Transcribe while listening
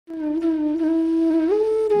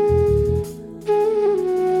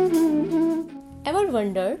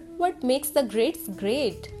What makes the greats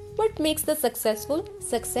great? What makes the successful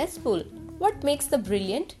successful? What makes the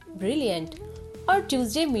brilliant brilliant? Our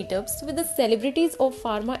Tuesday meetups with the celebrities of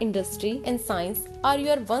pharma industry and science are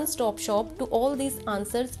your one-stop shop to all these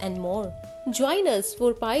answers and more. Join us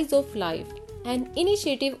for Pies of Life, an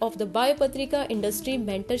initiative of the Biopatrika Industry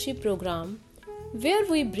Mentorship Program, where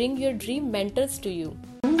we bring your dream mentors to you.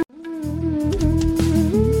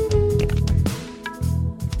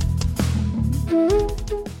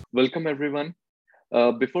 Welcome everyone.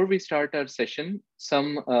 Before we start our session,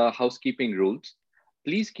 some housekeeping rules.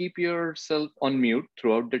 Please keep yourself on mute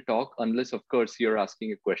throughout the talk, unless of course you're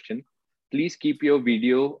asking a question. Please keep your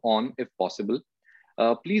video on if possible.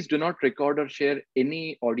 Please do not record or share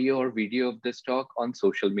any audio or video of this talk on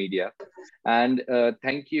social media. And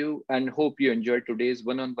thank you and hope you enjoyed today's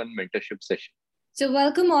one-on-one mentorship session. So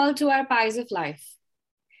welcome all to our Pies of Life.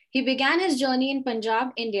 He began his journey in Punjab,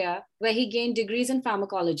 India, where he gained degrees in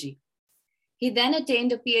pharmacology. He then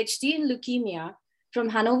attained a PhD in leukemia from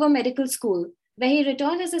Hanover Medical School, where he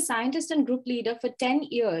returned as a scientist and group leader for 10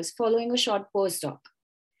 years following a short postdoc.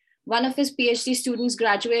 One of his PhD students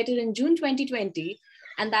graduated in June 2020,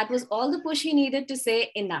 and that was all the push he needed to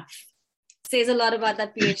say enough. Says a lot about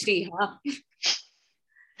that PhD, huh?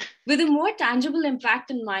 With a more tangible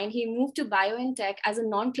impact in mind, he moved to BioNTech as a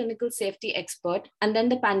non-clinical safety expert, and then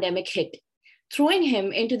the pandemic hit, throwing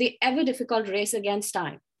him into the ever-difficult race against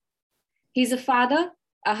time. He's a father,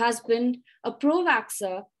 a husband, a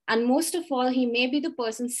pro-vaxxer, and most of all, he may be the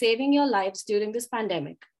person saving your lives during this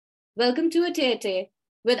pandemic. Welcome to a Te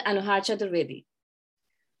with Anuhar Chaturvedi.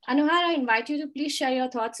 Anuhar, I invite you to please share your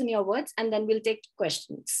thoughts and your words, and then we'll take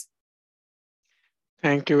questions.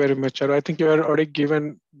 Thank you very much, Charu. I think you have already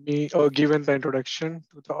given the introduction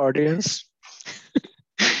to the audience.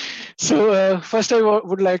 So first, I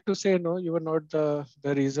would like to say, no, you were not the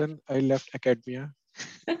reason I left academia.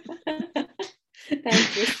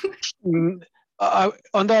 Thank you.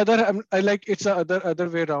 On the other, I like it's the other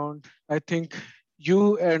way around. I think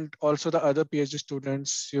you and also the other PhD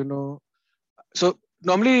students, so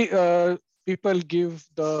normally people give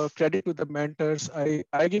the credit to the mentors.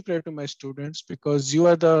 I give credit to my students because you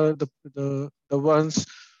are the ones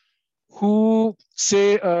who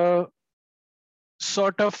say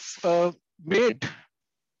sort of made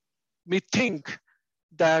me think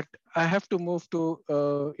that I have to move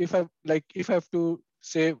to if I have to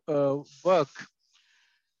say work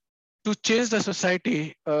to change the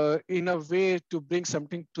society in a way to bring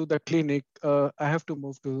something to the clinic, I have to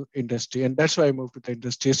move to industry, and that's why I moved to the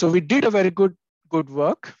industry. So we did a very good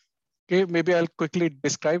work. Okay, maybe I'll quickly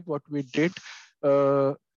describe what we did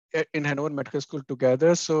in Hanover Medical School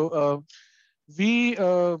together. So we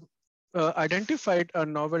identified a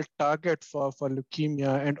novel target for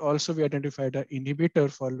leukemia, and also we identified an inhibitor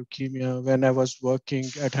for leukemia when I was working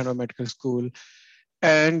at Hanover Medical School.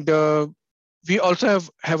 And we also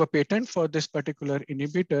have a patent for this particular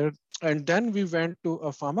inhibitor. And then we went to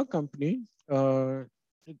a pharma company.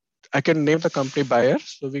 I can name the company Bayer.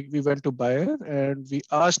 So we went to Bayer and we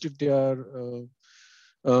asked if they are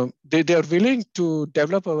willing to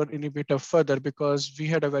develop our inhibitor further, because we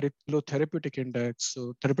had a very low therapeutic index.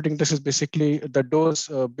 So therapeutic index is basically the dose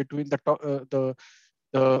between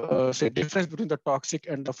say difference between the toxic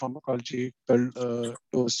and the pharmacological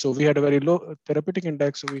dose. So we had a very low therapeutic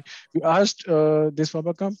index. So we asked this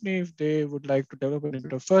pharma company if they would like to develop an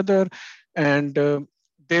inhibitor further, and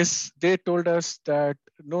they told us that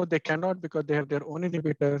no, they cannot, because they have their own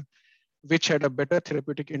inhibitor which had a better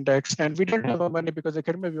therapeutic index, and we didn't have money because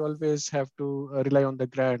academia we always have to rely on the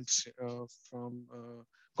grants from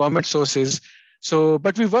government sources. So,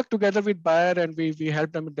 but we worked together with Bayer and we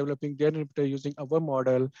helped them in developing their inhibitor using our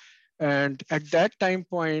model. And at that time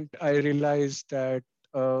point, I realized that,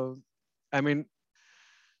 the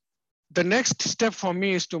next step for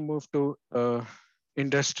me is to move to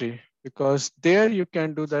industry, because there you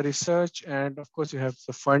can do the research and of course you have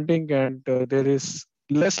the funding, and there is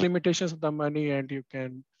less limitations of the money, and you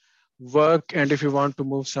can work. And if you want to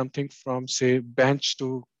move something from say bench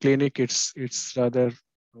to clinic, it's rather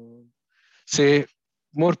say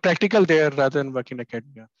more practical there rather than working in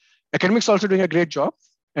academia. Academics also doing a great job,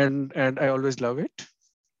 and I always love it.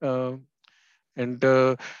 That's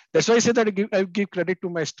why I say that I give credit to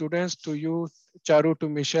my students, to you, Charu, to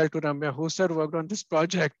Michelle, to Ramya, who sir worked on this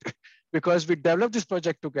project because we developed this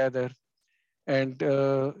project together. And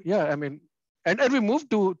and we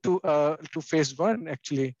moved to phase one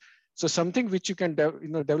actually. So something which you can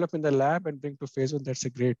develop in the lab and bring to phase one, that's a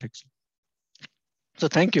great actually. So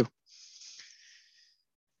thank you.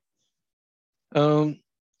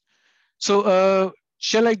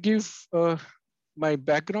 Shall I give my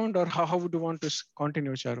background, or how would you want to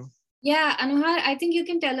continue, Charu? Yeah, Anuhar, I think you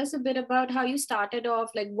can tell us a bit about how you started off,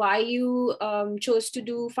 like why you chose to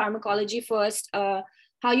do pharmacology first,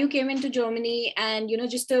 how you came into Germany, and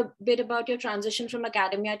just a bit about your transition from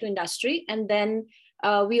academia to industry. And then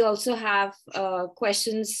we also have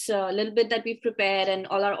questions, a little bit that we've prepared, and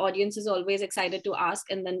all our audience is always excited to ask,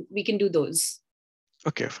 and then we can do those.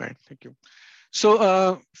 Okay, fine. Thank you.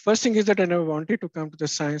 So first thing is that I never wanted to come to the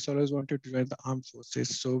science, I always wanted to join the armed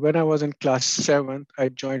forces. So when I was in class 7, I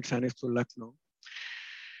joined Sainik School Lucknow.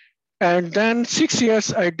 And then 6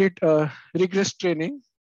 years, I did rigorous training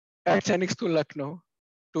at Sainik School Lucknow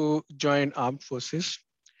to join armed forces.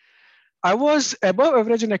 I was above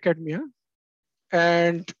average in academia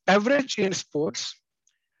and average in sports.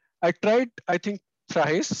 I tried, I think,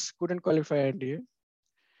 thrice, couldn't qualify NDA.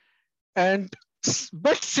 And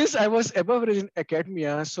but since I was above average in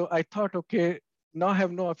academia, so I thought, okay, now I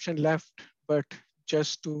have no option left but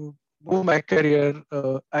just to move my career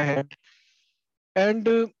ahead. And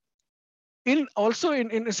in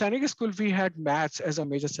Sainik School, we had maths as a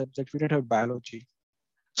major subject. We didn't have biology.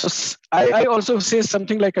 So I also say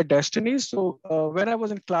something like a destiny. So when I was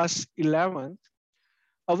in class 11,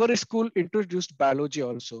 our school introduced biology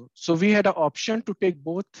also. So we had an option to take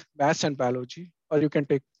both maths and biology, or you can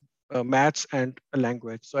take maths and a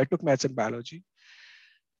language. So I took maths and biology.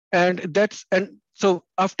 And so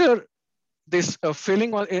after this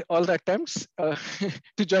failing all the attempts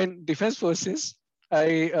to join defense forces,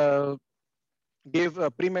 I gave a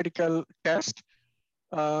pre-medical test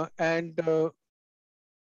and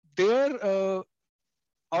there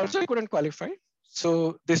also I couldn't qualify.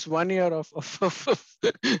 So this 1 year of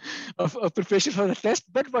preparation for the test,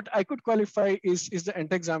 but what I could qualify is the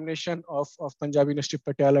end examination of Punjab University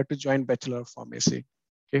Patiala to join Bachelor of Pharmacy.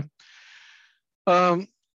 Okay.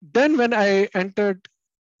 Then when I entered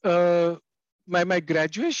my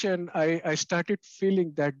graduation, I started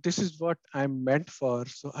feeling that this is what I'm meant for.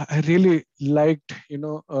 So I really liked,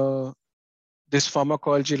 this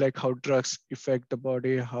pharmacology, like how drugs affect the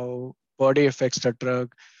body, how body affects the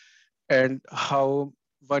drug, and how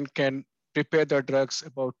one can prepare the drugs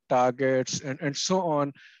about targets and so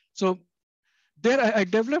on. So there I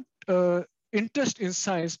developed interest in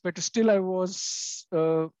science, but still I was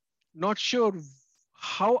not sure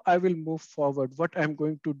how I will move forward, what I'm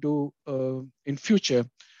going to do in future.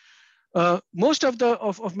 Most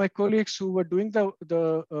of my colleagues who were doing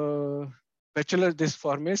the bachelor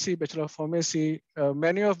of pharmacy,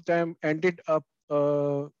 many of them ended up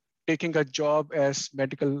taking a job as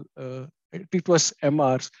medical. It was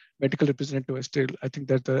MRs, medical representative. Still, I think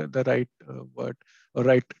that's the right word or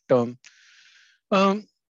right term. But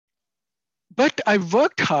I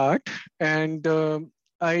worked hard and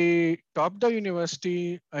I topped the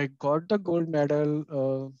university. I got the gold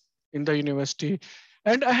medal in the university.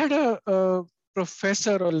 And I had a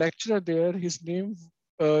professor or lecturer there. His name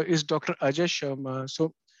is Dr. Ajay Sharma.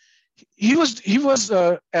 So he was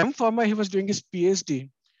M Pharma. He was doing his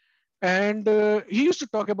PhD. And he used to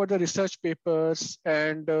talk about the research papers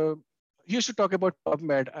and he used to talk about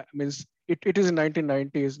PubMed. I mean, it is in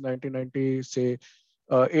 1990s, 1990, say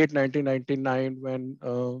 1999, when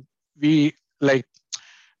we like,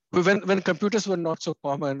 when computers were not so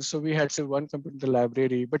common. So we had, say, one computer in the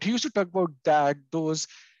library, but he used to talk about those.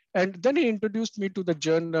 And then he introduced me to the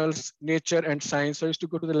journals, Nature and Science. So I used to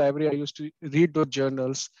go to the library. I used to read those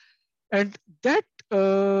journals. And that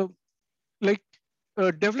like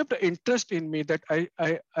developed an interest in me that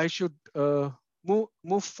I should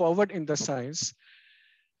move forward in the science.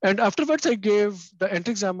 And afterwards, I gave the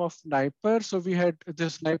entry exam of NIPER. So we had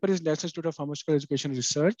this NIPER is National Institute of Pharmaceutical Education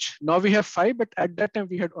Research. Now we have 5, but at that time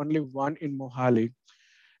we had only 1 in Mohali.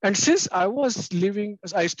 And since I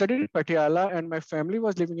studied in Patiala and my family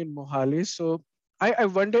was living in Mohali. So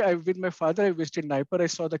one day with my father, I visited NIPER. I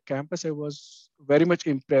saw the campus. I was very much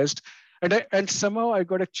impressed. And somehow I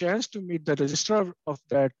got a chance to meet the registrar of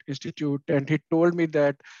that institute. And he told me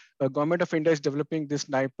that the government of India is developing these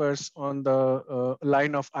NIPERs on the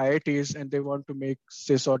line of IITs, and they want to make,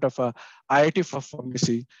 say, sort of a IIT for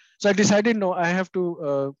pharmacy. So I decided, no, I have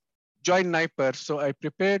to join NIPER. So I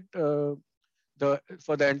prepared for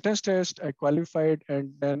the entrance test, I qualified,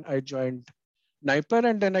 and then I joined NIPER,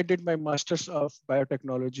 and then I did my master's of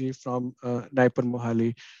biotechnology from NIPER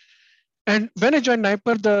Mohali. And when I joined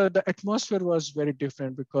NIPER, the atmosphere was very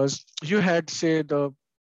different because you had, say,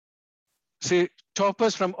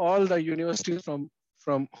 toppers from all the universities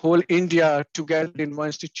from whole India together in one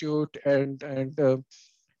institute, and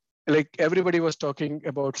like everybody was talking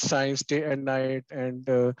about science day and night, and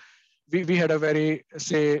we had a very,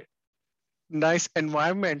 say, nice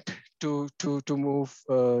environment to move,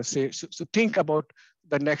 so think about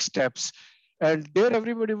the next steps. And there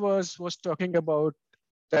everybody was talking about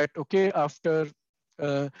that, okay, after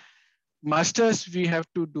masters, we have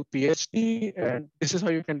to do PhD, and this is how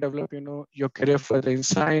you can develop, your career further in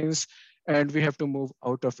science. And we have to move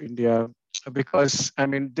out of India because, I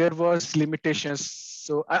mean, there was limitations.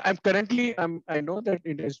 So I know that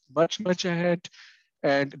India is much, much ahead.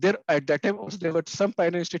 And there at that time also there were some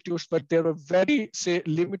pioneer institutes, but there were very, say,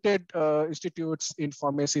 limited institutes in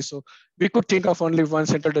pharmacy. So we could think of only one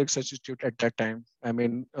central research institute at that time. I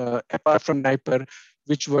mean, apart from NIPER,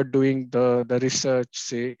 which were doing the research,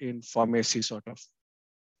 say, in pharmacy sort of.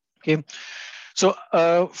 Okay, so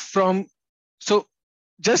so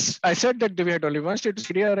just I said that we had only one state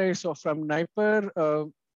CDRI. So from NIPER,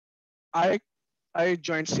 I I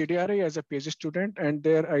joined CDRI as a PhD student, and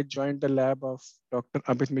there I joined the lab of Dr.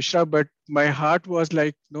 Amit Mishra. But my heart was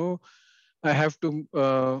like, no, I have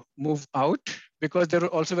to move out, because there were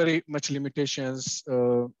also very much limitations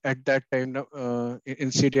at that time in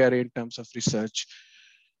CDRA in terms of research.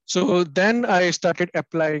 So then I started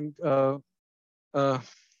applying uh,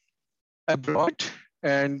 abroad,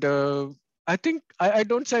 and I think I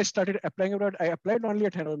don't say I started applying abroad. I applied only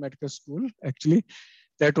at Hanover Medical School, actually.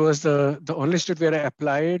 That was the only institute where I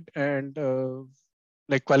applied, and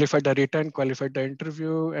like qualified the written, qualified the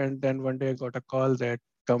interview, and then one day I got a call that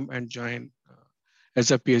come and join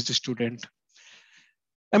as a PhD student.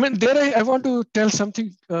 I mean, there I want to tell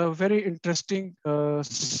something very interesting.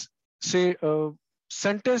 Say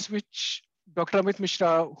sentence which Dr. Amit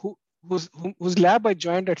Mishra, whose lab I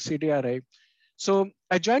joined at CDRI. So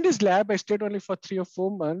I joined his lab. I stayed only for 3 or 4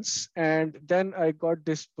 months, and then I got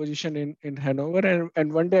this position in Hanover.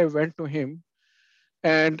 And one day I went to him,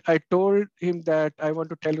 and I told him that I want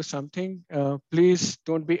to tell you something. Please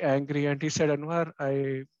don't be angry. And he said, Anuhar,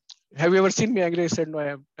 have you ever seen me angry? I said, no, I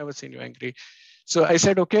have never seen you angry. So I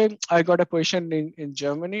said, okay, I got a position in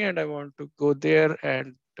Germany, and I want to go there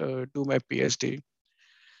and do my PhD.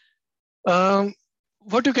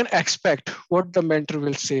 What you can expect, what the mentor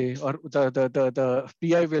will say, or the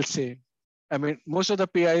PI will say. I mean, most of the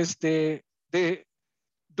PIs, they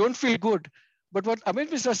don't feel good. But what Amit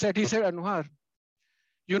Mishra said, he said, Anuhar,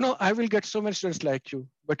 I will get so many students like you,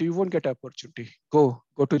 but you won't get an opportunity. Go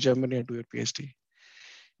to Germany and do your PhD.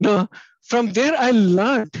 No, from there I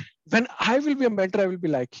learned, when I will be a mentor, I will be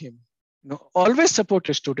like him. Always support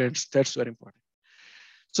your students. That's very important.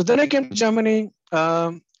 So then I came to Germany.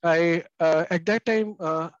 I at that time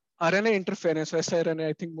RNA interference, siRNA.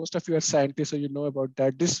 I think most of you are scientists, so you know about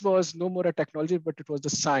that. This was no more a technology, but it was the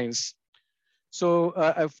science. So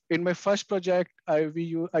in my first project, I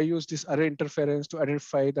used this RNA interference to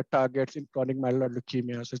identify the targets in chronic myeloid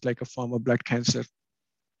leukemia. So it's like a form of blood cancer.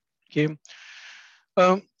 Okay.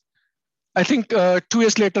 I think 2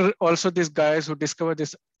 years later, also these guys who discovered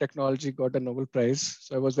this technology got a Nobel Prize.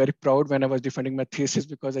 So I was very proud when I was defending my thesis,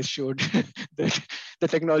 because I showed that the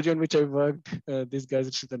technology on which I worked, these guys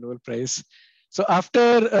received the Nobel Prize. So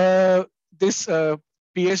after this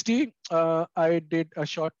PhD, I did a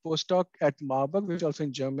short postdoc at Marburg, which is also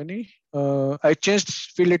in Germany. I changed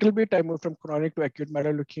field a little bit. I moved from chronic to acute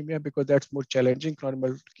myeloid leukemia because that's more challenging. Chronic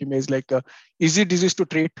myeloid leukemia is like a easy disease to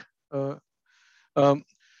treat.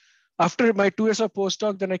 After my 2 years of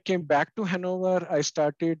postdoc, then I came back to Hanover. I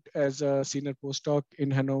started as a senior postdoc in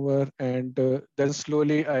Hanover, and then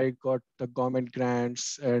slowly I got the government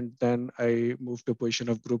grants, and then I moved to a position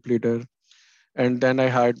of group leader. And then I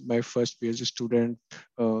hired my first PhD student.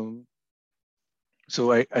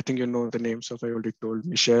 So I think you know the names of, I already told,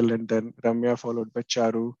 Michelle, and then Ramya, followed by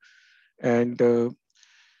Charu. And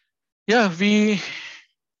yeah,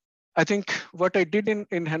 I think what I did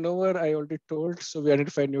in Hanover, I already told. So we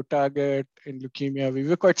identified a new target in leukemia. We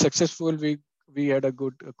were quite successful. We had a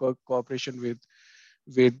good cooperation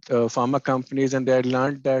with pharma companies, and they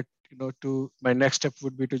learned that my next step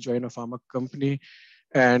would be to join a pharma company.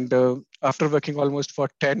 And after working almost for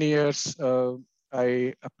 10 years,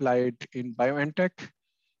 I applied in BioNTech.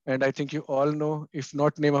 And I think you all know, if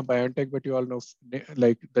not name of BioNTech, but you all know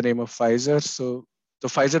like the name of Pfizer. So the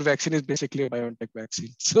Pfizer vaccine is basically a BioNTech vaccine.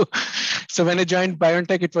 So when I joined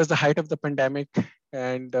BioNTech, it was the height of the pandemic.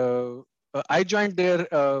 And I joined there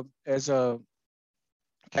as a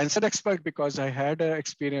cancer expert, because I had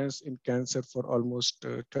experience in cancer for almost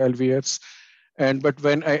 12 years. But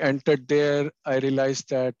when I entered there, I realized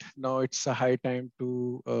that now it's a high time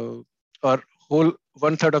to, or whole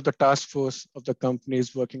 1/3 of the task force of the company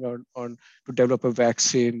is working on to develop a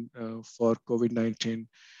vaccine for COVID-19.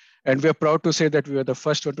 And we are proud to say that we were the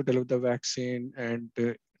first one to develop the vaccine, and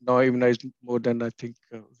now immunized more than, I think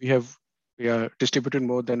we are distributed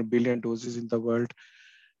more than 1 billion doses in the world.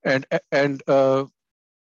 And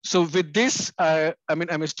So with this, I mean,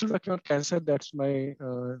 I'm still working on cancer. That's my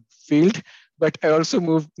field, but I also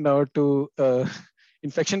moved now to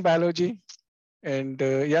infection biology. And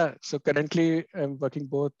yeah, so currently I'm working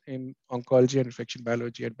both in oncology and infection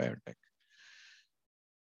biology at BioNTech.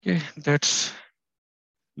 Okay, that's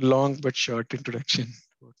long but short introduction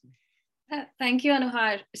about me. Thank you,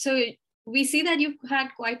 Anuhar. So we see that you've had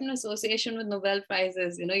quite an association with Nobel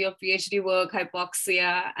Prizes, your PhD work,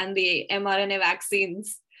 hypoxia, and the mRNA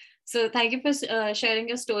vaccines. So thank you for sharing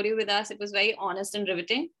your story with us. It was very honest and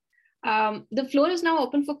riveting. The floor is now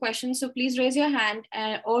open for questions. So please raise your hand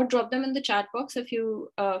or drop them in the chat box if you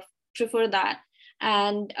prefer that.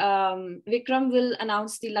 And Vikram will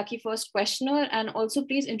announce the lucky first questioner. And also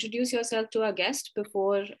please introduce yourself to our guest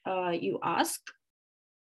before you ask.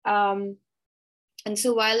 And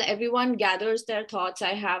so while everyone gathers their thoughts,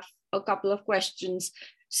 I have a couple of questions.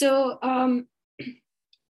 So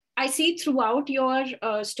I see throughout your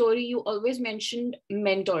story, you always mentioned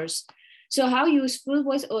mentors. So how useful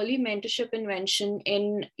was early mentorship invention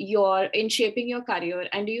in shaping your career?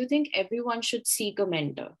 And do you think everyone should seek a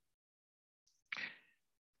mentor?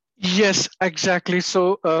 Yes, exactly.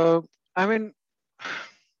 So, I mean,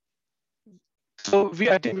 so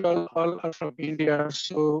I think we all are from India,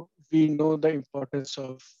 so we know the importance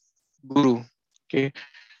of guru. Okay,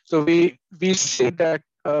 so we say that.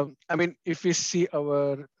 I mean, if we see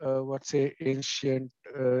our ancient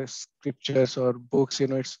scriptures or books,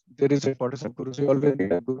 there is importance of gurus. You always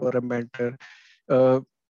need a guru or a mentor uh,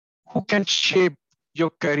 who can shape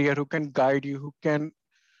your career, who can guide you,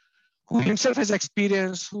 who himself has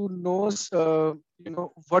experience, who knows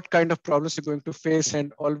what kind of problems you're going to face,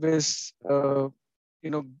 and always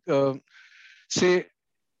say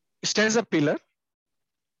stands a pillar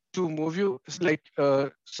to move you, like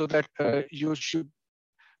so that you should.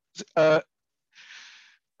 Uh,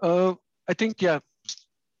 I think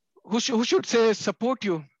who should say support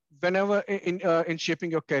you whenever in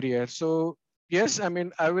shaping your career. So yes, I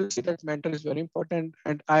mean I will say that mentor is very important,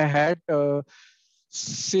 and I had I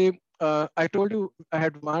told you I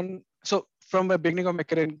had one. So from the beginning of my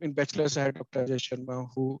career in bachelor's, I had Dr. Ajay Sharma,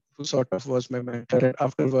 who sort of was my mentor. And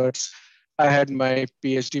afterwards, I had my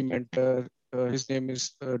PhD mentor. His name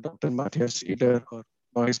is Dr. Matthias Eder, or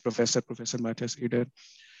now he's Professor Matthias Eder.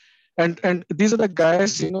 And these are the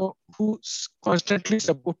guys, who constantly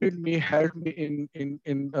supported me, helped me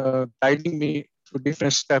in guiding me through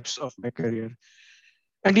different steps of my career.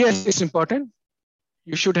 And yes, it's important.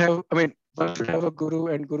 You should have, I mean, one should have a guru,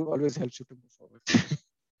 and guru always helps you to move forward.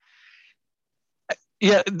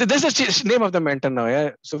 Yeah, there's a name of the mentor now.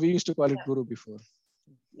 Yeah, so we used to call it guru before.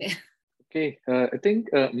 Yeah. Okay, I think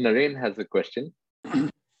Naren has a question.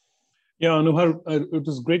 Yeah, Anuhar, it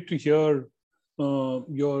was great to hear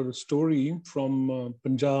your story from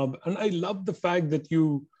Punjab, and I love the fact that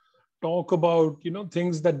you talk about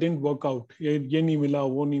things that didn't work out. Ye nahi mila,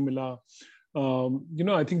 wo nahi mila.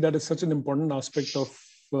 I think that is such an important aspect of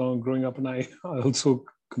growing up, and I also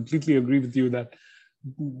completely agree with you that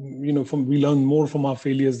we learn more from our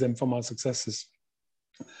failures than from our successes.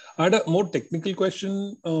 I had a more technical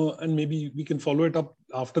question, and maybe we can follow it up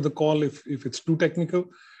after the call if it's too technical.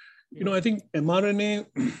 I think mRNA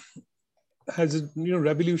has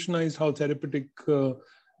revolutionized how therapeutic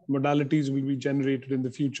modalities will be generated in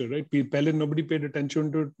the future, right? Nobody paid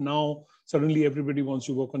attention to it. Now suddenly everybody wants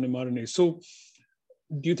to work on mRNA. So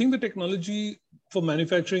do you think the technology for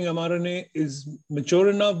manufacturing mRNA is mature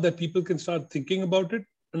enough that people can start thinking about it?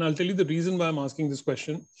 And I'll tell you the reason why I'm asking this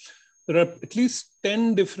question. There are at least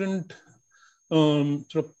 10 different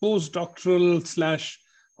sort of postdoctoral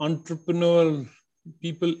 / entrepreneurial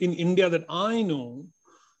people in India that I know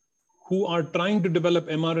who are trying to develop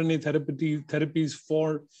mRNA therapies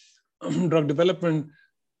for drug development.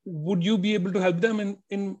 Would you be able to help them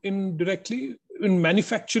in directly in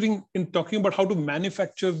manufacturing, in talking about how to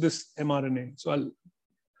manufacture this mRNA? So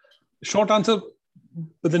short answer,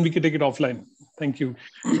 but then we can take it offline. Thank you.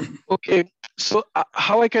 Okay, so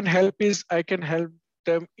how I can help is I can help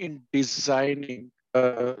them in designing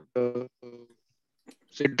the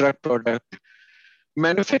say drug product.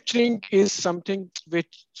 Manufacturing is something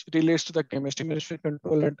which relates to the chemistry, management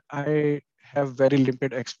control, and I have very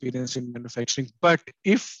limited experience in manufacturing. But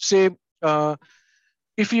if you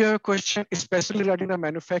have a question especially regarding the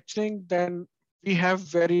manufacturing, then we have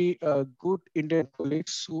very good Indian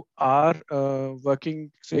colleagues who are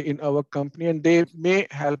working, say, in our company, and they may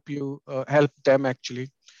help them actually.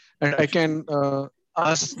 And I can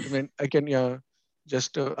ask them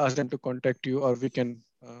to contact you, or we can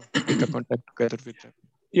make a contact together with them.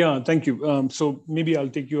 Yeah, thank you. So maybe I'll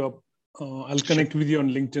take you up. I'll connect with you on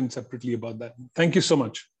LinkedIn separately about that. Thank you so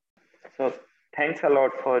much. So thanks a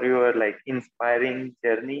lot for your like inspiring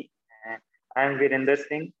journey. And I'm Virender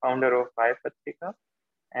Singh, founder of BioNTech,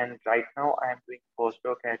 and right now I'm doing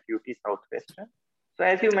postdoc at UT Southwestern. So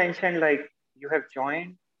as you mentioned, like you have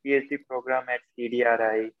joined PhD program at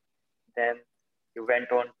CDRI, then you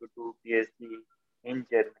went on to do PhD in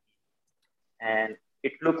Germany, and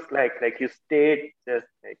it looks like you stayed just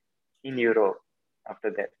like in Europe after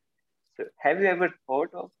that. So have you ever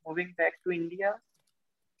thought of moving back to India,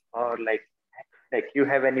 or like you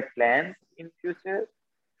have any plans in future?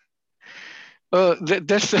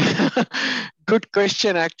 That's a good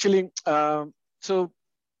question, actually. So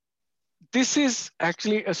this is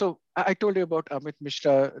actually, so I told you about Amit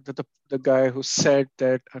Mishra, the guy who said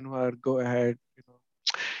that, Anwar, go ahead.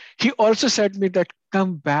 He also said me that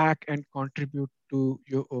come back and contribute to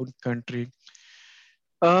your own country.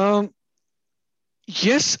 Um,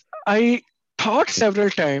 yes, I thought several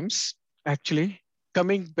times, actually,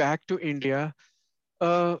 coming back to India,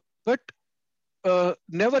 but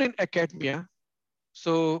never in academia.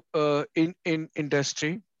 So in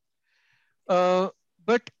industry.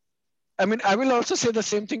 But I mean, I will also say the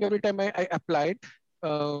same thing every time I applied.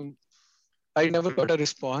 Um, I never got a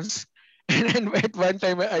response. And at one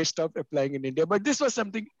time I stopped applying in India. But this was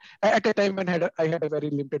something at a time when I had a very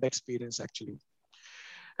limited experience, actually.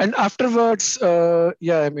 And afterwards,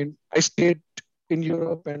 yeah, I mean, I stayed in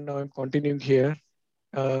Europe and now I'm continuing here.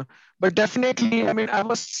 But definitely, I mean, I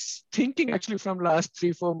was thinking actually from last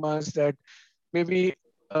 3-4 months that maybe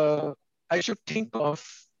I should think of,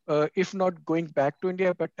 if not going back to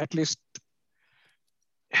India, but at least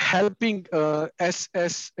helping, as I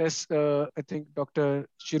think Dr.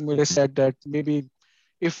 Shirmule said, that maybe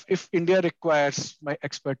if India requires my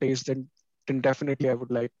expertise, then definitely I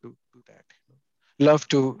would like to do that. Love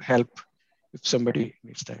to help if somebody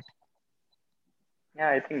needs that. Yeah,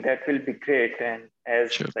 I think that will be great. And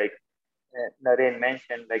as Sure. like Naren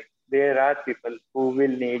mentioned, like there are people who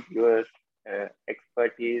will need your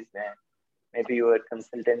expertise and maybe your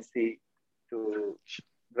consultancy to Sure.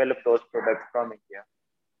 develop those products from India.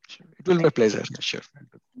 Sure. It will be a Thank you. pleasure. Sure.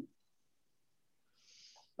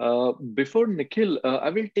 Before Nikhil, I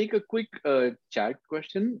will take a quick chat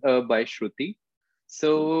question by Shruti.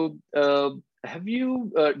 So,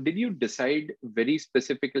 did you decide very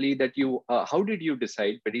specifically that how did you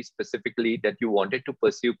decide very specifically that you wanted to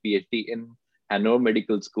pursue PhD in Hanover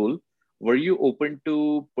Medical School? Were you open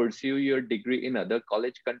to pursue your degree in other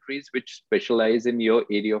college countries which specialize in your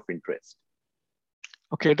area of interest?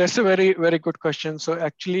 Okay, that's a very, very good question. So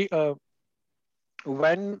actually,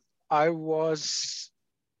 when I was,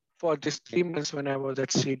 for these 3 months when I was at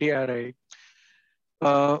CDRI,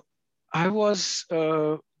 I was,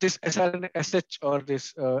 this SRNSH or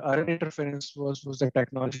this RNA interference was the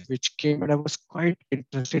technology which came, and I was quite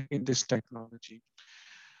interested in this technology.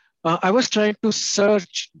 I was trying to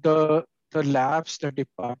search the labs, the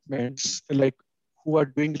departments, like who are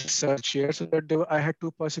doing research here, so that I had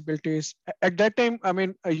two possibilities. At that time, I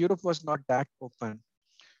mean, Europe was not that open.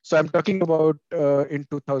 So I'm talking about in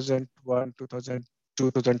 2001,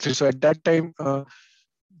 2002, 2003. So at that time,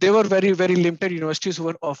 there were very, very limited universities who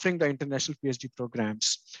were offering the international PhD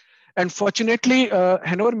programs. And fortunately,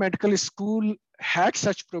 Hanover Medical School had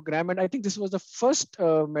such program. And I think this was the first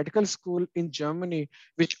medical school in Germany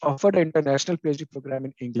which offered an international PhD program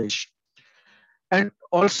in English. And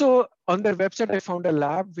also on their website, I found a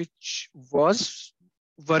lab which was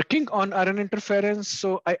working on RNA interference.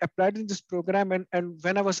 So I applied in this program. And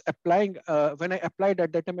when I was applying, when I applied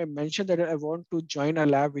at that time, I mentioned that I want to join a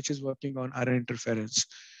lab which is working on RNA interference.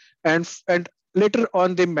 And later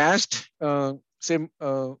on, they matched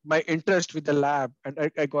my interest with the lab,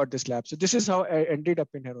 and I got this lab. So this is how I ended up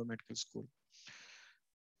in Hanover Medical School.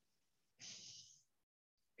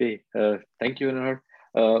 Okay, thank you, Anuhar.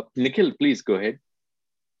 Nikhil, please go ahead.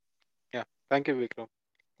 Yeah, thank you, Vikram.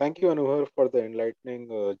 Thank you, Anuhar, for the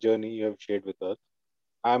enlightening journey you have shared with us.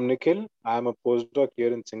 I'm Nikhil. I'm a postdoc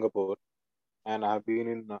here in Singapore, and I've been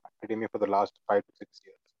in academia for the last 5 to 6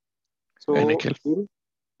 years. Hi, So Nikhil.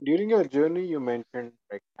 during your journey, you mentioned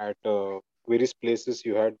like at various places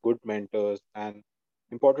you had good mentors, and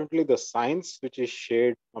importantly, the science which is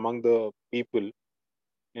shared among the people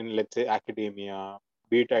in, let's say, academia,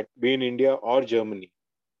 be in India or Germany.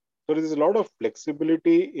 So there is a lot of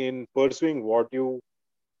flexibility in pursuing what you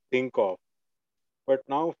think of. But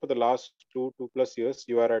now, for the last two plus years,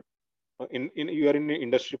 you are you are in an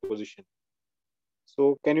industry position.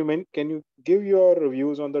 So can you give your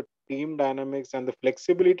views on the team dynamics and the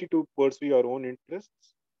flexibility to pursue your own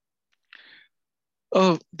interests?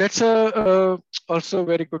 Oh, that's also a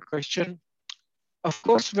very good question. Of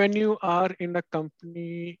course, when you are in a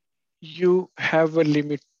company, you have a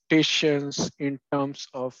limited limitations in terms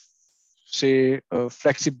of, say,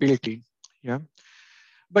 flexibility. Yeah.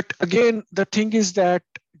 But again, the thing is that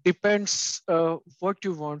depends what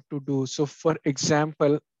you want to do. So for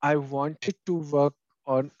example, I wanted to work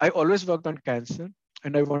on, I always worked on cancer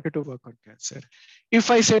and I wanted to work on cancer. If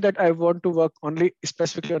I say that I want to work only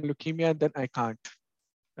specifically on leukemia, then I can't.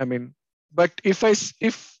 I mean, but if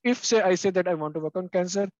say I say that I want to work on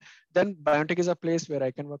cancer, then BioNTech is a place where I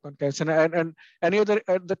can work on cancer, and any other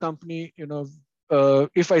company,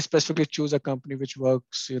 if I specifically choose a company which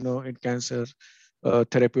works, in cancer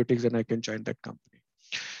therapeutics, then I can join that company.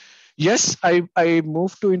 Yes, I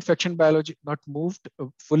moved to infection biology, not moved,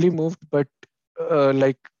 fully moved, but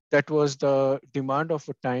like that was the demand of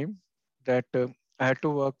a time that I had to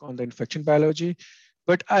work on the infection biology,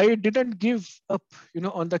 but I didn't give up,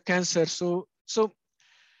 on the cancer. So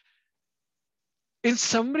in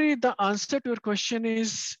summary, the answer to your question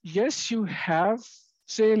is yes, you have,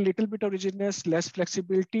 say, a little bit of rigidness, less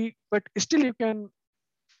flexibility, but still you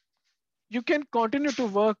can continue to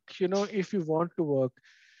work, if you want to work.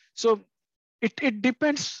 So it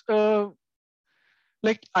depends,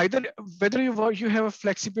 like either whether you have a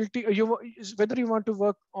flexibility, or whether you want to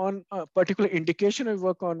work on a particular indication or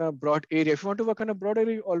work on a broad area. If you want to work on a broad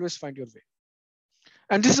area, you always find your way.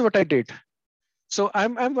 And this is what I did. So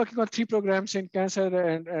I'm working on 3 programs in cancer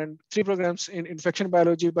and 3 programs in infection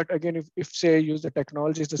biology. But again, if say use the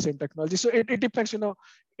technology, is the same technology. So it depends,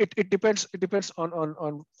 it depends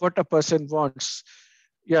on what a person wants.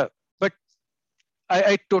 Yeah. But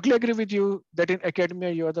I totally agree with you that in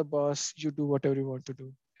academia, you are the boss, you do whatever you want to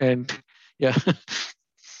do. And yeah,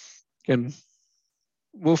 can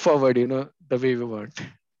move forward, the way we want.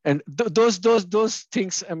 And those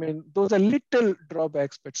things, I mean, those are little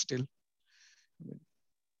drawbacks, but still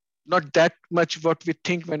not that much what we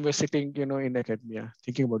think when we're sitting, in academia,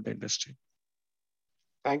 thinking about the industry.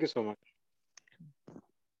 Thank you so much.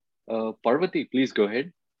 Parvati, please go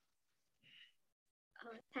ahead.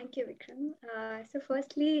 Thank you, Vikram. So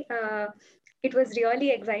firstly, it was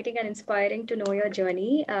really exciting and inspiring to know your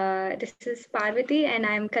journey. This is Parvati, and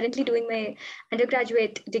I'm currently doing my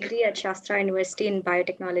undergraduate degree at Shastra University in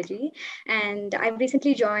biotechnology. And I've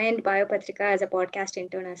recently joined Biopatrika as a podcast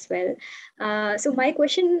intern as well. So my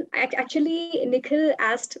question, actually, Nikhil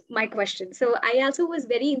asked my question. So I also was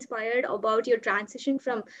very inspired about your transition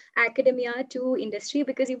from academia to industry,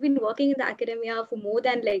 because you've been working in the academia for more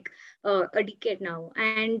than like a decade now.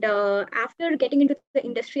 And after getting into the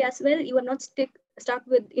industry as well, you are not stuck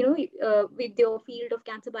with with your field of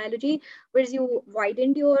cancer biology, whereas you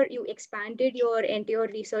expanded your entire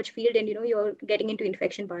research field, and you're getting into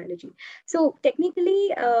infection biology. So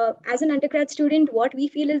technically, as an undergrad student, what we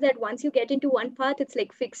feel is that once you get into one path, it's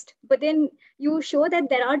like fixed. But then you show that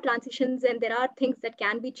there are transitions and there are things that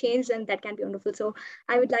can be changed, and that can be wonderful. So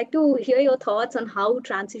I would like to hear your thoughts on how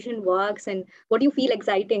transition works and what do you feel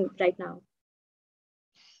exciting right now.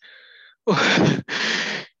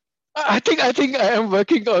 I think I am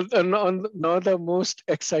working on not the most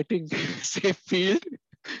exciting say field.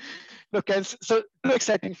 No, cancer. So 2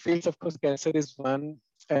 exciting fields, of course, cancer is one.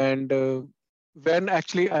 And when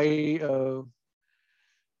actually I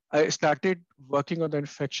started working on the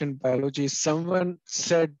infection biology, someone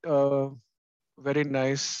said very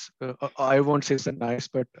nice. I won't say so nice,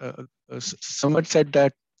 but someone said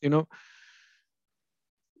that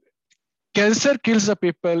cancer kills the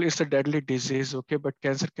people. It's a deadly disease, okay, but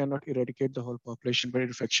cancer cannot eradicate the whole population, but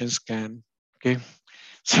infections can, okay.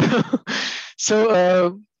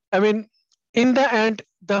 So, I mean, in the end,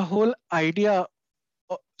 the whole idea.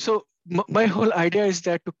 So my whole idea is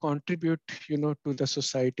that to contribute, to the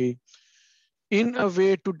society in a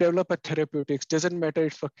way to develop a therapeutics. Doesn't matter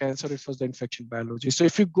it's for cancer, it's for the infection biology. So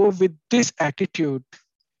if you go with this attitude,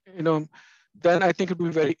 then I think it will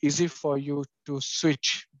be very easy for you to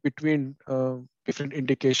switch between different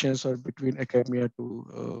indications or between academia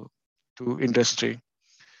to industry.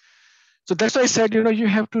 So that's why I said, you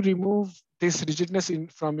have to remove this rigidness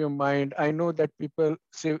from your mind. I know that people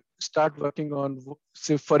say start working on,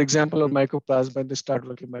 say, for example, on mycoplasma, and they start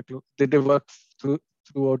working they work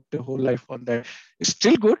throughout the whole life on that. It's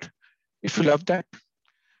still good if you love that.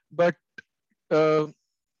 But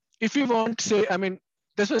if you want, say, I mean,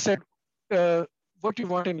 that's what I said, what you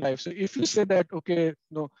want in life. So if you say that, okay,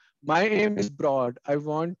 no, my aim is broad. I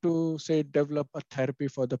want to, say, develop a therapy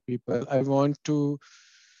for the people. I want to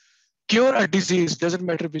cure a disease, doesn't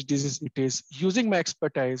matter which disease it is, using my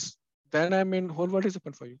expertise, then I mean, whole world is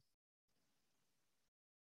open for you.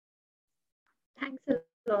 Thanks a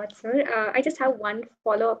lot, sir. I just have one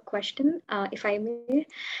follow-up question, if I may.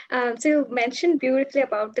 So you mentioned beautifully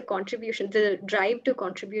about the contribution, the drive to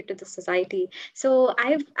contribute to the society. So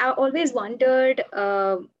I always wondered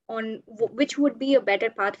on which would be a better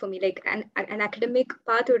path for me, like an academic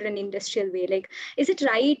path or an industrial way. Like, is it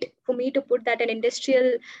right for me to put that an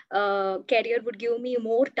industrial career would give me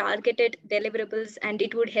more targeted deliverables and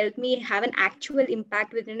it would help me have an actual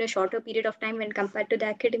impact within a shorter period of time when compared to the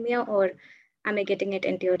academia, or am I getting it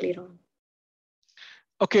entirely wrong?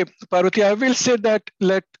 Okay, Parvati, I will say that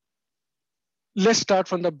let's start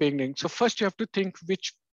from the beginning. So first you have to think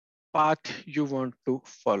which path you want to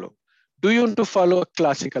follow. Do you want to follow a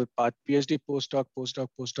classical path, PhD,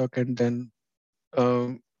 postdoc, and then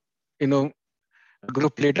you know, a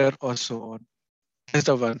group leader or so on? That's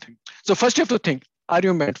the one thing. So first you have to think, are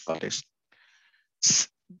you meant for this?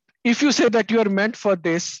 If you say that you are meant for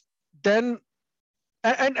this, then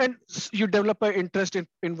and you develop an interest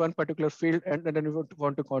in one particular field, and then you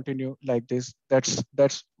want to continue like this,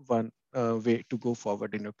 that's one way to go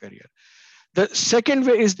forward in your career. The second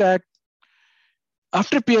way is that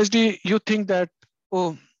after PhD, you think that,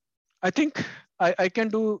 oh, I think I can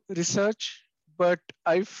do research, but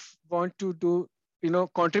I want to do,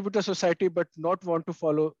 contribute to society, but not want to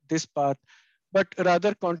follow this path, but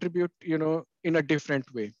rather contribute, in a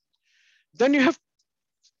different way. Then you have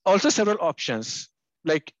also several options,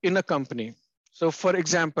 like in a company. So for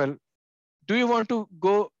example, do you want to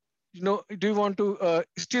go, do you want to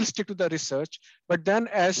still stick to the research, but then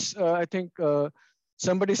as I think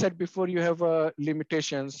somebody said before, you have a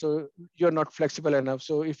limitation, so you're not flexible enough.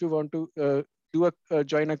 So if you want to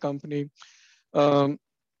join a company, you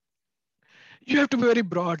have to be very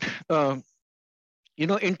broad,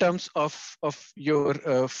 in terms of your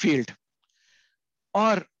field.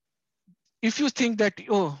 Or if you think that,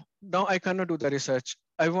 oh, now I cannot do the research,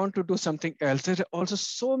 I want to do something else, there are also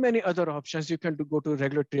so many other options. You can go to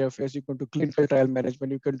regulatory affairs, you can do clinical trial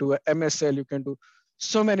management, you can do a MSL, you can do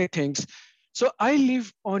so many things. So I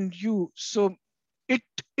leave on you. So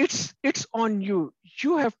it's on you.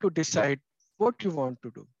 You have to decide what you want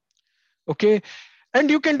to do. Okay. And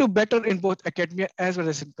you can do better in both academia as well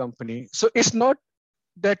as in company. So it's not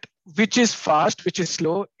that which is fast, which is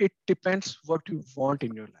slow. It depends what you want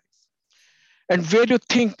in your life. And where do you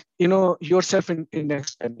think, yourself in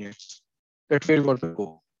next 10 years, that where you want to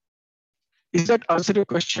go? Is that answer your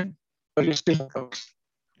question, or you still have doubts?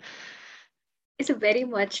 It's very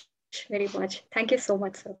much, very much. Thank you so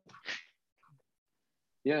much, sir.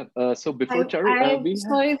 Yeah. So before Charu, we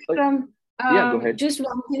sorry have, from yeah, go ahead. just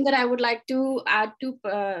one thing that I would like to add to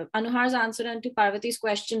Anuhar's answer and to Parvati's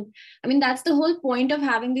question. I mean, that's the whole point of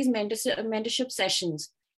having these mentorship sessions,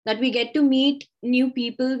 that we get to meet new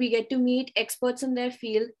people, we get to meet experts in their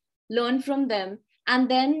field, learn from them. And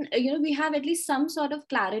then, we have at least some sort of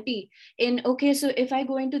clarity in, okay, so if I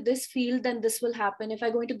go into this field, then this will happen. If I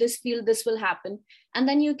go into this field, this will happen. And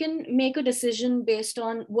then you can make a decision based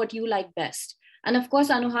on what you like best. And of course,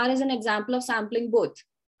 Anuhar is an example of sampling both.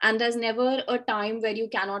 And there's never a time where you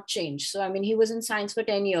cannot change. So, I mean, he was in science for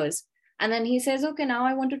 10 years. And then he says, okay, now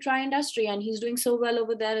I want to try industry. And he's doing so well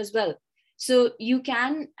over there as well. So you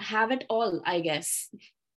can have it all, I guess.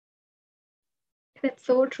 That's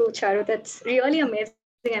so true, Charu. That's really amazing.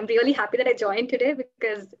 I'm really happy that I joined today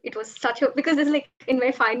because it was because it's like in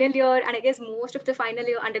my final year, and I guess most of the final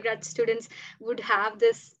year undergrad students would have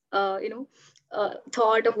this,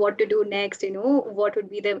 thought of what to do next, what would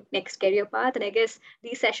be the next career path. And I guess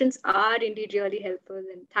these sessions are indeed really helpful.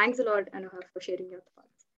 And thanks a lot, Anuhar, for sharing your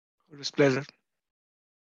thoughts. It was a pleasure.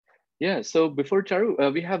 Yeah, so before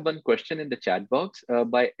Charu, we have one question in the chat box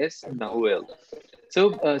by S. Nahuel.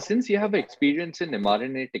 So since you have experience in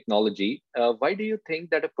mRNA technology, why do you think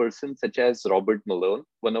that a person such as Robert Malone,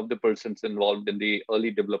 one of the persons involved in the early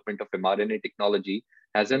development of mRNA technology,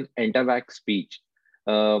 has an anti-vax speech?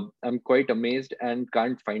 I'm quite amazed and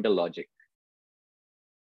can't find a logic.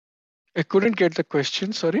 I couldn't get the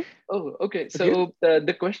question, sorry. Oh, okay. So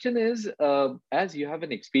the question is, as you have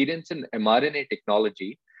an experience in mRNA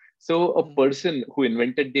technology, so a person who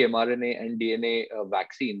invented the mRNA and DNA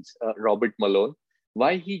vaccines, Robert Malone,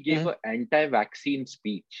 why he gave an anti-vaccine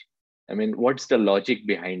speech? I mean, what's the logic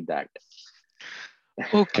behind that?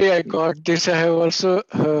 Okay, I got this. I have also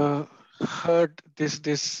heard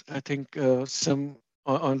this, I think, some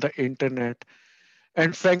on the internet.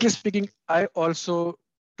 And frankly speaking, I also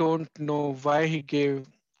don't know why he gave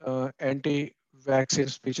anti-vaccine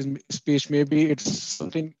speech. Maybe it's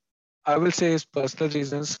something, I will say, his personal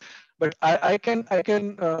reasons. But I can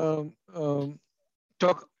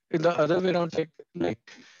talk in the other way around.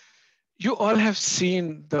 Like you all have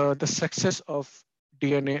seen the success of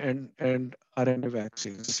DNA and RNA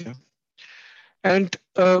vaccines. Yeah. And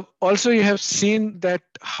also you have seen that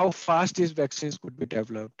how fast these vaccines could be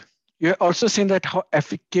developed. You have also seen that how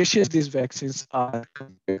efficacious these vaccines are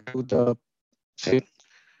compared to the, say,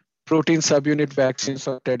 protein subunit vaccines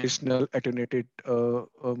or traditional attenuated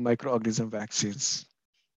microorganism vaccines.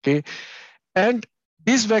 Okay. And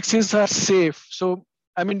these vaccines are safe. So,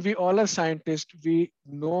 I mean, we all are scientists. We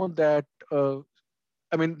know that,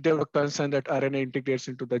 I mean, there was concern that RNA integrates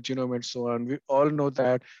into the genome and so on. We all know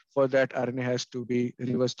that for that RNA has to be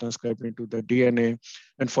reverse transcribed into the DNA.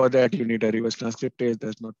 And for that, you need a reverse transcriptase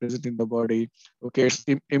that's not present in the body. Okay,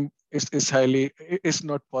 it's highly, it's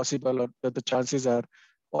not possible, or the chances are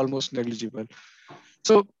almost negligible.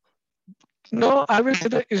 So no, I will say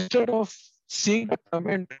that instead of seeing the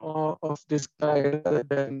comment of this guy, rather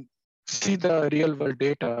than see the real world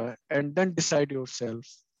data and then decide yourself,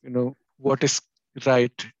 what is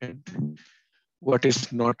right and what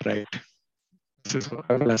is not right. This is how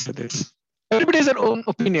I will answer this. Everybody has their own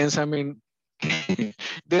opinions. I mean,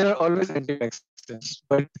 there are always anti-vaxxers,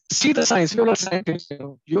 but see the science. You all are scientists.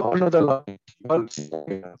 You all know the law. You all see the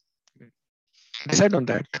data. Decide on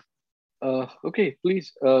that. Okay,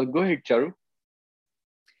 please go ahead, Charu.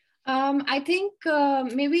 I think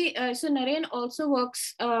maybe so. Naren also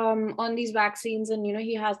works on these vaccines, and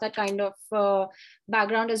he has that kind of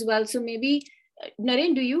background as well. So maybe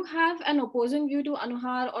Naren, do you have an opposing view to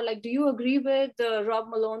Anuhar, or like, do you agree with Rob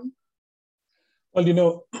Malone?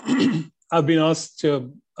 Well, I've been asked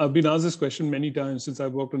this question many times since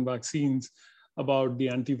I've worked on vaccines about the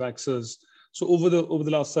anti-vaxxers. So over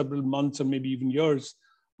the last several months or maybe even years,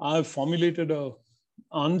 I've formulated a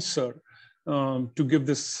answer to give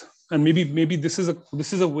this, and maybe this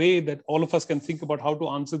is a way that all of us can think about how to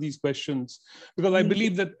answer these questions, because I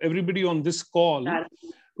believe that everybody on this call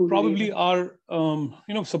probably are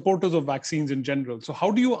supporters of vaccines in general. So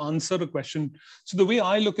how do you answer a question? So the way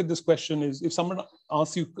I look at this question is, if someone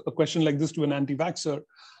asks you a question like this to an anti-vaxxer,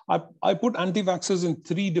 I put anti-vaxxers in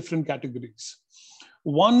 3 different categories.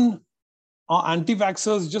 One are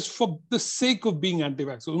anti-vaxxers just for the sake of being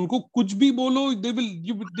anti-vaxxers. Unko kuch bhi bolo, they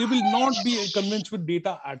will not be convinced with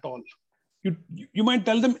data at all. You might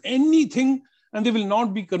tell them anything and they will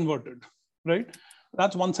not be converted, right?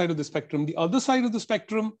 That's one side of the spectrum. The other side of the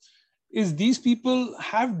spectrum is these people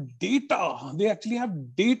have data. They actually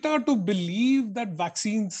have data to believe that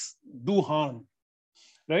vaccines do harm,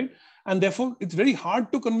 right? And therefore, it's very hard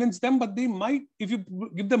to convince them, but they might, if you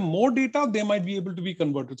give them more data, they might be able to be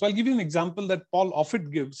converted. So I'll give you an example that Paul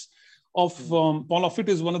Offit gives of, Paul Offit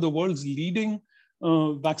is one of the world's leading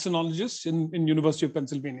vaccinologists in University of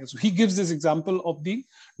Pennsylvania. So he gives this example of the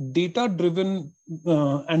data-driven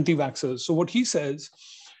anti-vaxxers. So what he says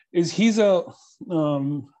is he's a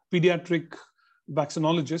pediatric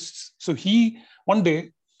vaccinologist. So one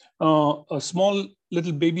day, a small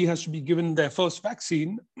little baby has to be given their first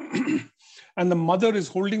vaccine, and the mother is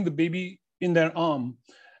holding the baby in their arm,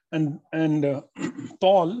 and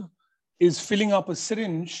Paul is filling up a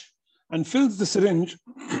syringe and fills the syringe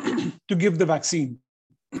to give the vaccine.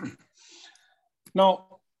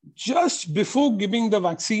 Now, just before giving the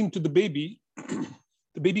vaccine to the baby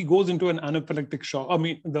goes into an anaphylactic shock. I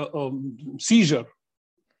mean, the seizure,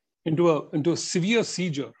 into a severe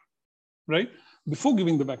seizure, right? Before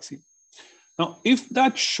giving the vaccine. Now, if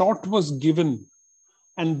that shot was given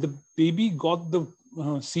and the baby got the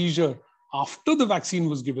seizure after the vaccine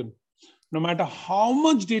was given, no matter how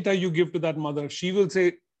much data you give to that mother, she will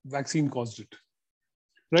say vaccine caused it,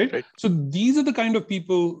 right? So these are the kind of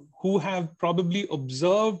people who have probably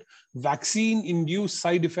observed vaccine-induced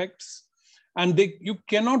side effects, and you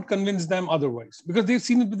cannot convince them otherwise because they've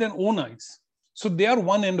seen it with their own eyes. So they are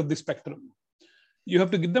one end of the spectrum. You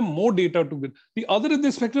have to give them more data to get. The other end of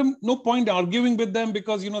the spectrum, no point arguing with them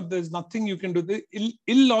because there's nothing you can do. They're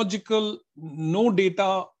illogical, no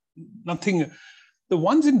data, nothing. The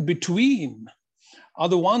ones in between are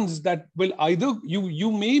the ones that will either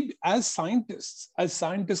you may, as scientists,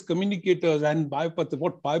 communicators, and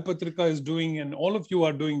what Biopatrika is doing, and all of you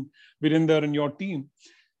are doing, Virender and your team,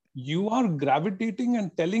 you are gravitating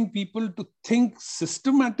and telling people to think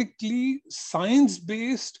systematically,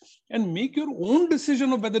 science-based, and make your own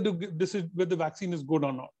decision of whether the vaccine is good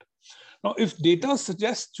or not. Now, if data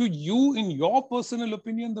suggests to you, in your personal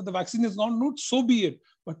opinion, that the vaccine is not good, so be it.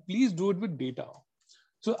 But please do it with data.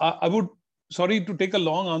 So I would, sorry to take a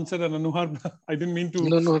long answer, and Anuhar, I didn't mean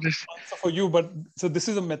to answer for you, but so this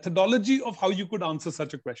is a methodology of how you could answer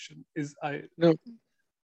such a question.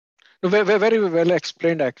 Very well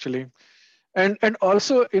explained, actually. And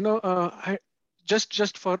also,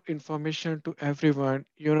 just for information to everyone,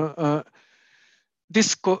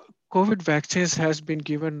 this COVID vaccines has been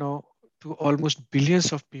given now to almost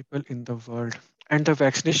billions of people in the world. And the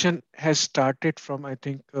vaccination has started from, I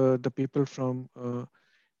think, the people from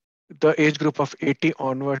the age group of 80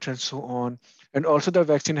 onwards and so on. And also the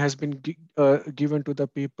vaccine has been given to the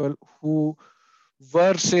people who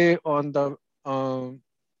were, say, on the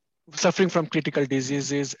suffering from critical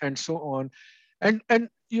diseases and so on. And and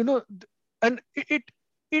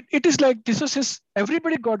it is like this was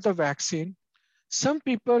everybody got the vaccine. Some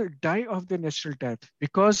people die of their natural death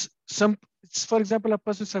because for example, a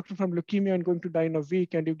person suffering from leukemia and going to die in a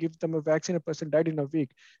week, and you give them a vaccine, a person died in a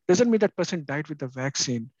week, doesn't mean that person died with the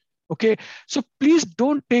vaccine. Okay, so please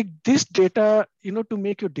don't take this data, to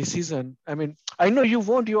make your decision. I mean, I know you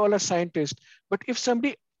won't, you all are scientists, but if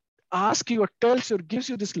somebody asks you or tells you or gives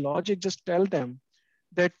you this logic, just tell them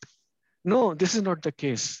that no, this is not the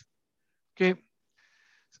case. Okay,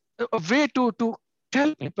 a way to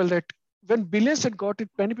tell people that when billions had got it,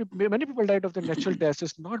 many people died of the natural deaths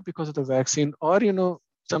is not because of the vaccine or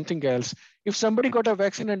something else. If somebody got a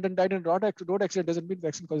vaccine and then died in road accident, doesn't mean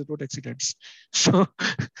vaccine causes road accidents. So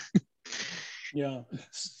yeah,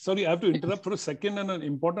 sorry, I have to interrupt for a second, and an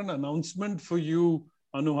important announcement for you,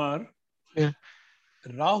 Anuhar. Yeah.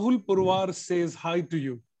 Rahul Purwar says hi to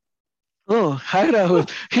you. Oh, hi Rahul.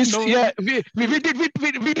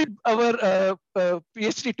 We did our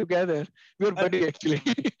PhD together. We were buddy actually.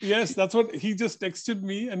 Yes, that's what he just texted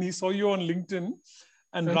me, and he saw you on LinkedIn.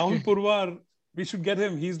 And okay. Rahul Purwar, we should get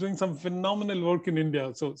him. He's doing some phenomenal work in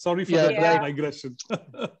India. So sorry for that digression.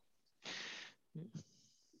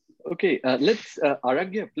 Okay, let's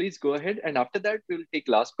Aragya, please go ahead, and after that we'll take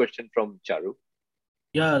last question from Charu.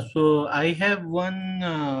 Yeah, so I have one.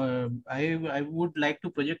 I would like to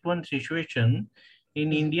project one situation.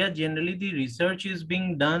 In India, generally the research is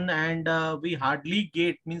being done, and we hardly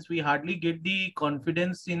get the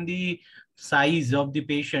confidence in the size of the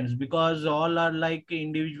patients, because all are like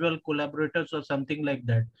individual collaborators or something like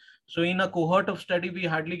that. So in a cohort of study, we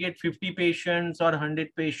hardly get 50 patients or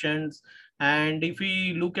 100 patients. And if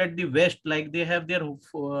we look at the West, like they have their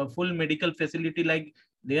full medical facility, like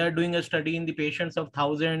they are doing a study in the patients of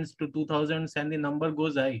thousands to 2000s, and the number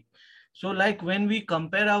goes high. So like when we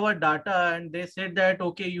compare our data and they said that,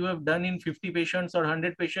 okay, you have done in 50 patients or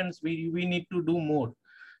 100 patients, we need to do more.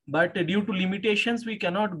 But due to limitations, we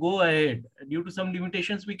cannot go ahead. Due to some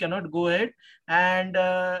limitations, we cannot go ahead. And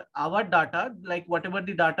our data, like whatever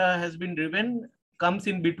the data has been driven, comes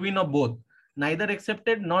in between of both, neither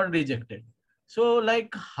accepted nor rejected. So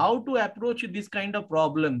like how to approach this kind of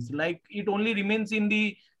problems? Like it only remains in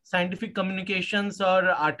the scientific communications or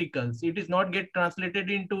articles. It is not get translated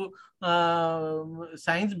into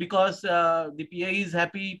science, because the PI is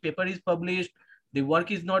happy, paper is published, the work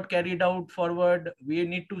is not carried out forward. We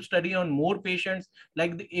need to study on more patients.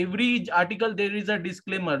 Like every article, there is a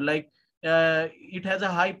disclaimer, like it has a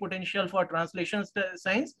high potential for translation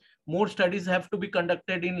science. More studies have to be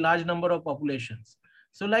conducted in large number of populations.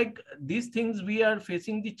 So like these things we are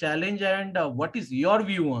facing the challenge, and what is your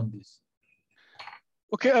view on this?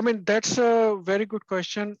 Okay, I mean, that's a very good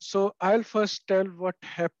question. So I'll first tell what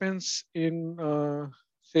happens in,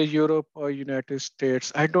 say, Europe or United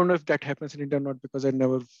States. I don't know if that happens in India or not, because I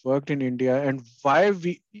never worked in India, and why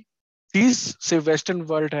these, say, Western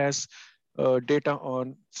world has data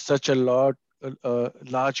on such a large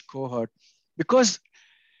cohort. Because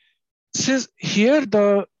since here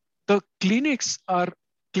the clinicians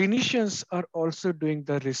are also doing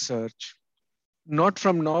the research, not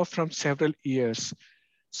from now, from several years.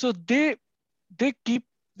 So they keep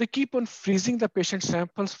on freezing the patient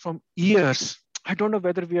samples from years. I don't know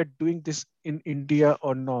whether we are doing this in India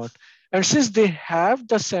or not. And since they have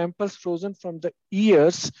the samples frozen from the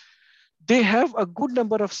years, they have a good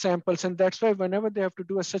number of samples, and that's why whenever they have to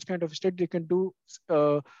do such kind of study, they can do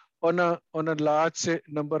on a large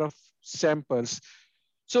number of samples.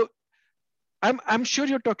 So I'm sure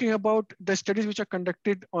you're talking about the studies which are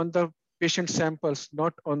conducted on the patient samples,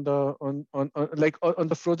 not on the on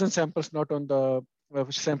the frozen samples, not on the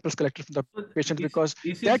samples collected from the patient, because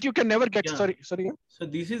that you can never get. Yeah. Sorry. So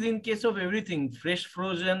this is in case of everything: fresh,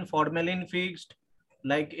 frozen, formalin fixed,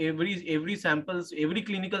 like every samples, every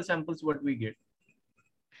clinical samples what we get.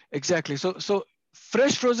 Exactly. So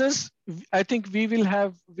fresh frozen, I think we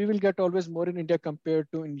will get always more in India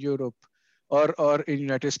compared to in Europe or in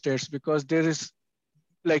United States, because there is,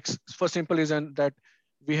 like, for simple reason that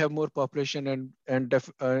we have more population, and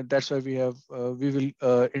that's why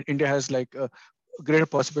India has like a greater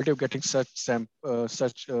possibility of getting such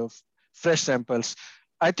fresh samples.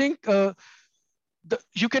 I think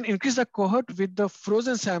you can increase the cohort with the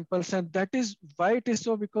frozen samples, and that is why it is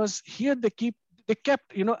so, because here they they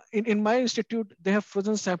kept, in my institute, they have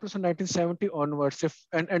frozen samples from 1970 onwards.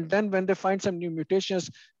 And then when they find some new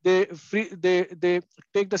mutations, they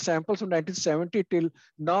take the samples from 1970 till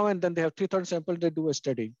now, and then they have 3,000 samples, they do a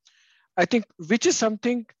study. I think, which is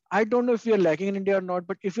something, I don't know if we are lacking in India or not,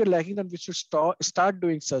 but if we're lacking, then we should start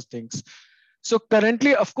doing such things. So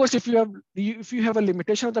currently, of course, if you have a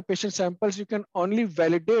limitation of the patient samples, you can only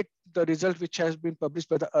validate the result which has been published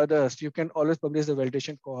by the others. You can always publish the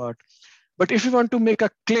validation cohort. But if you want to make a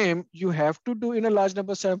claim, you have to do in a large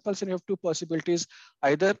number of samples, and you have two possibilities.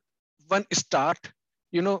 Either one, either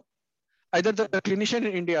the clinician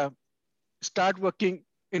in India start working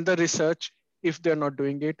in the research if they're not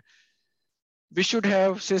doing it. We should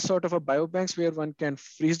have, say, sort of a biobanks where one can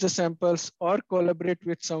freeze the samples or collaborate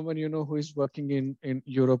with someone, who is working in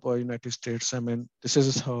Europe or United States. I mean, this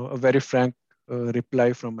is how a very frank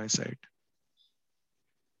reply from my side.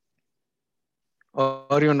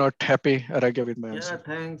 Or you're not happy, Aragya, with my answer?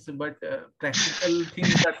 Yeah, thanks. But practical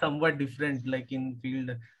things are somewhat different, like in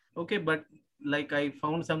field. Okay, but like I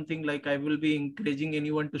found something like I will be encouraging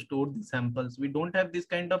anyone to store the samples. We don't have this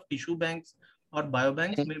kind of tissue banks or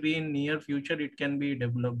biobanks. Maybe in near future it can be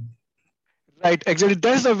developed. Right, exactly.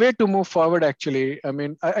 That's the way to move forward, actually. I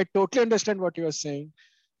mean, I totally understand what you are saying.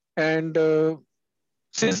 And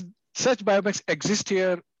since such biobanks exist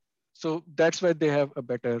here, so that's why they have a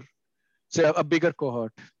better, say, a bigger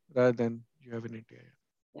cohort rather than you have in India.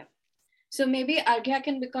 Yeah. So maybe Arghya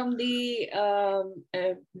can become the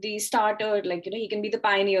starter, like, he can be the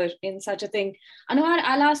pioneer in such a thing. Anuhar,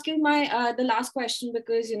 I'll ask you the last question,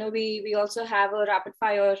 because, we also have a rapid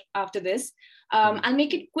fire after this. I'll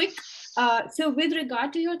make it quick. So with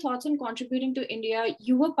regard to your thoughts on contributing to India,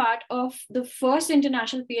 you were part of the first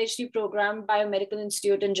international PhD program, Biomedical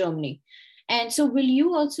Institute in Germany. And so will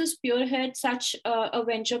you also spearhead such a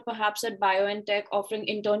venture, perhaps at BioNTech, offering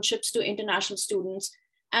internships to international students?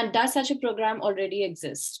 And does such a program already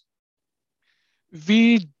exist?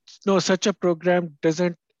 No, such a program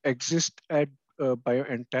doesn't exist at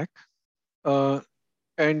BioNTech. How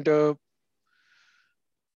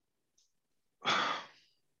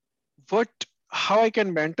I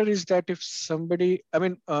can mentor is that if somebody,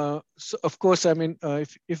 so of course,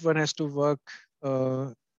 if one has to work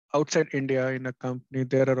outside India in a company,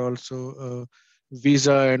 there are also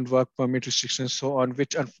visa and work permit restrictions, so on,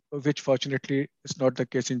 which fortunately is not the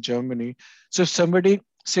case in Germany. So if somebody,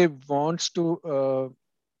 say, wants to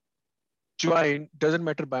join, doesn't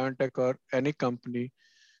matter BioNTech or any company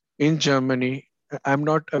in Germany, I'm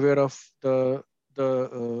not aware of the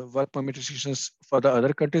work permit restrictions for the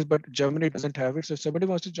other countries, but Germany doesn't have it. So if somebody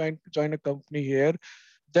wants to join a company here,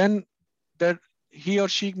 then that he or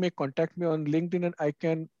she may contact me on LinkedIn, and I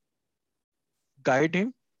can guide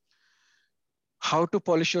him how to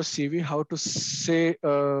polish your CV, how to say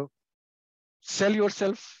sell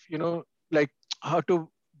yourself, like how to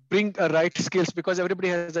bring a right skills, because everybody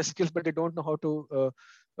has the skills, but they don't know how to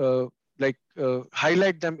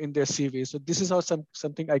highlight them in their CV. So this is how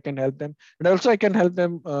something I can help them. And also I can help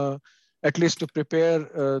them at least to prepare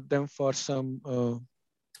them for some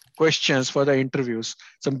questions for the interviews,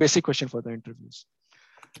 some basic question for the interviews.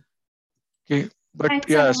 Okay. But Thanks,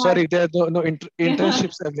 yeah, Anuhar. sorry, there are no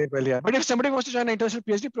internships available. Yeah, but if somebody wants to join an international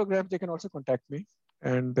PhD program, they can also contact me.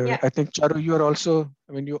 And I think, Charu, you are also,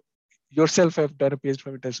 you yourself have done a PhD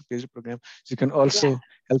from international PhD program, so you can also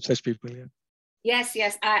help such people. Yeah. Yes,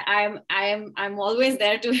 I'm always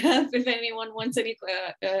there to help if anyone wants any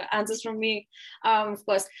answers from me, of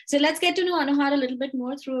course. So let's get to know Anuhar a little bit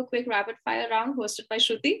more through a quick rapid fire round hosted by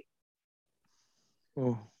Shruti.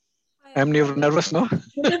 Oh, I'm nervous now.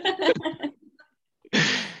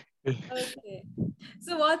 Okay.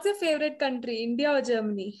 So what's your favorite country, India or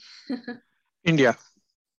Germany? India.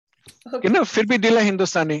 Okay. फिर भी दिल है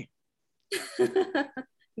हिंदुस्तानी.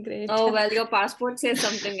 Great. Oh, well, your passport says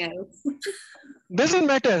something else. Doesn't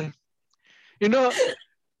matter.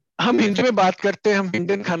 हम हिंदी में बात करते हैं, हम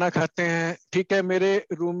इंडियन खाना खाते हैं, ठीक है, मेरे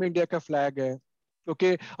रूम में इंडिया का फ्लैग है,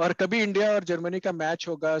 ओके, और कभी इंडिया और जर्मनी का मैच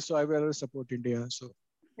होगा, so I will ssupport India. So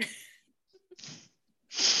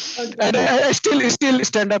okay. And I still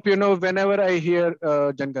stand up, whenever I hear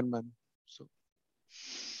Jan Gan Man. So,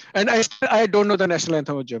 and I don't know the national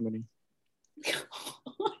anthem of Germany.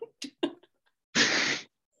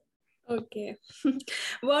 Okay.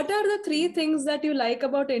 What are the 3 things that you like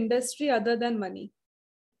about industry other than money?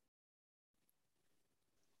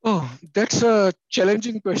 Oh, that's a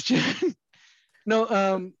challenging question. No,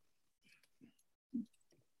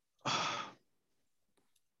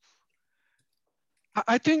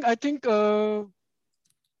 I think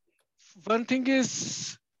one thing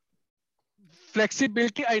is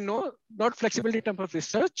flexibility. I know, not flexibility in terms of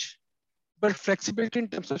research, but flexibility in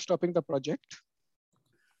terms of stopping the project.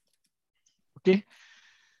 Okay.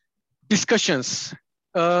 Discussions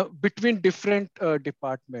between different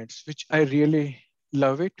departments, which I really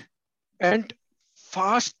love it. And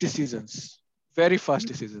fast decisions, very fast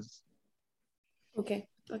decisions. Okay,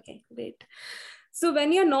 great. So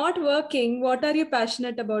when you're not working, what are you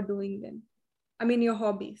passionate about doing then? I mean, your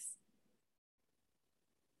hobbies.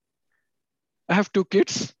 I have 2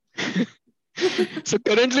 kids. So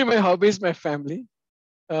currently my hobby is my family.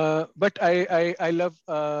 But I love,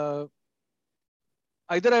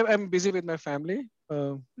 either I'm busy with my family,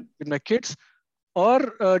 with my kids,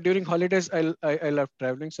 or during holidays, I love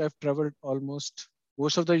traveling. So I've traveled almost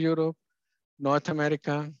most of the Europe, North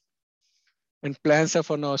America, and plans are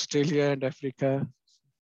for now Australia and Africa.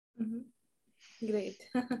 Great.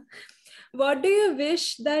 What do you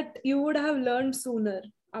wish that you would have learned sooner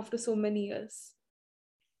after so many years?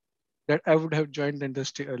 That I would have joined the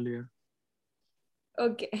industry earlier.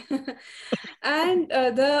 Okay. And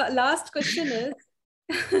the last question is,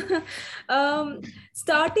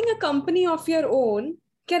 starting a company of your own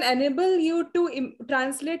can enable you to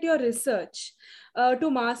translate your research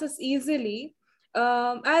to masses easily,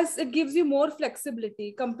 as it gives you more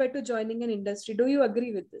flexibility compared to joining an industry. Do you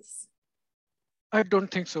agree with this? I don't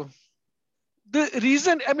think so. The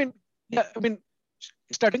reason,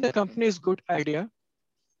 starting a company is a good idea.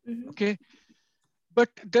 Okay. But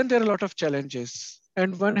then there are a lot of challenges,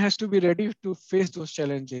 and one has to be ready to face those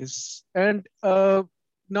challenges. And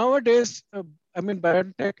nowadays,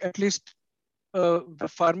 BioNTech, at least the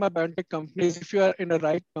pharma BioNTech companies, if you are in a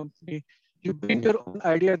right company, you bring your own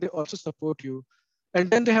idea, they also support you. And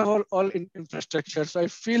then they have all infrastructure. So I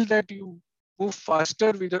feel that you move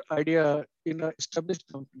faster with your idea in an established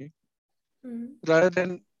company rather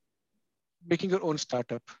than making your own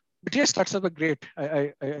startup. But yes, startups are great.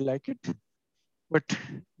 I like it, but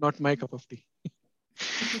not my cup of tea.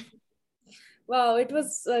 Wow, it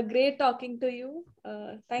was great talking to you.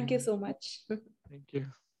 Thank you so much. Thank you.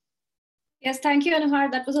 Yes, thank you,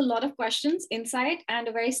 Anuhar. That was a lot of questions, insight, and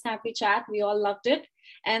a very snappy chat. We all loved it.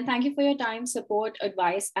 And thank you for your time, support,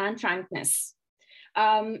 advice, and frankness.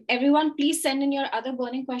 Everyone, please send in your other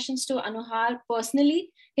burning questions to Anuhar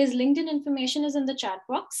personally. His LinkedIn information is in the chat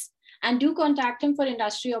box. And do contact him for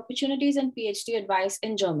industry opportunities and PhD advice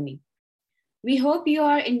in Germany. We hope you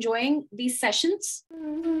are enjoying these sessions.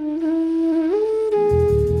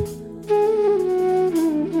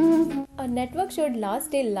 A network should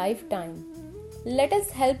last a lifetime. Let us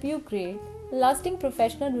help you create lasting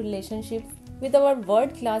professional relationships with our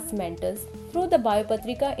world-class mentors through the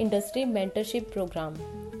Biopatrika Industry Mentorship Program.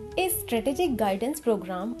 A strategic guidance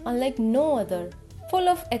program unlike no other, full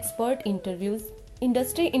of expert interviews,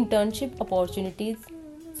 industry internship opportunities,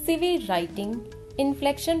 CV writing,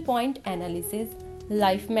 inflection point analysis,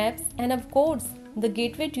 life maps, and of course, the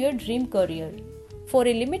gateway to your dream career. For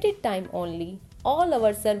a limited time only, all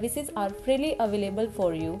our services are freely available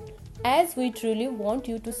for you, as we truly want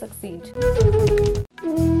you to succeed.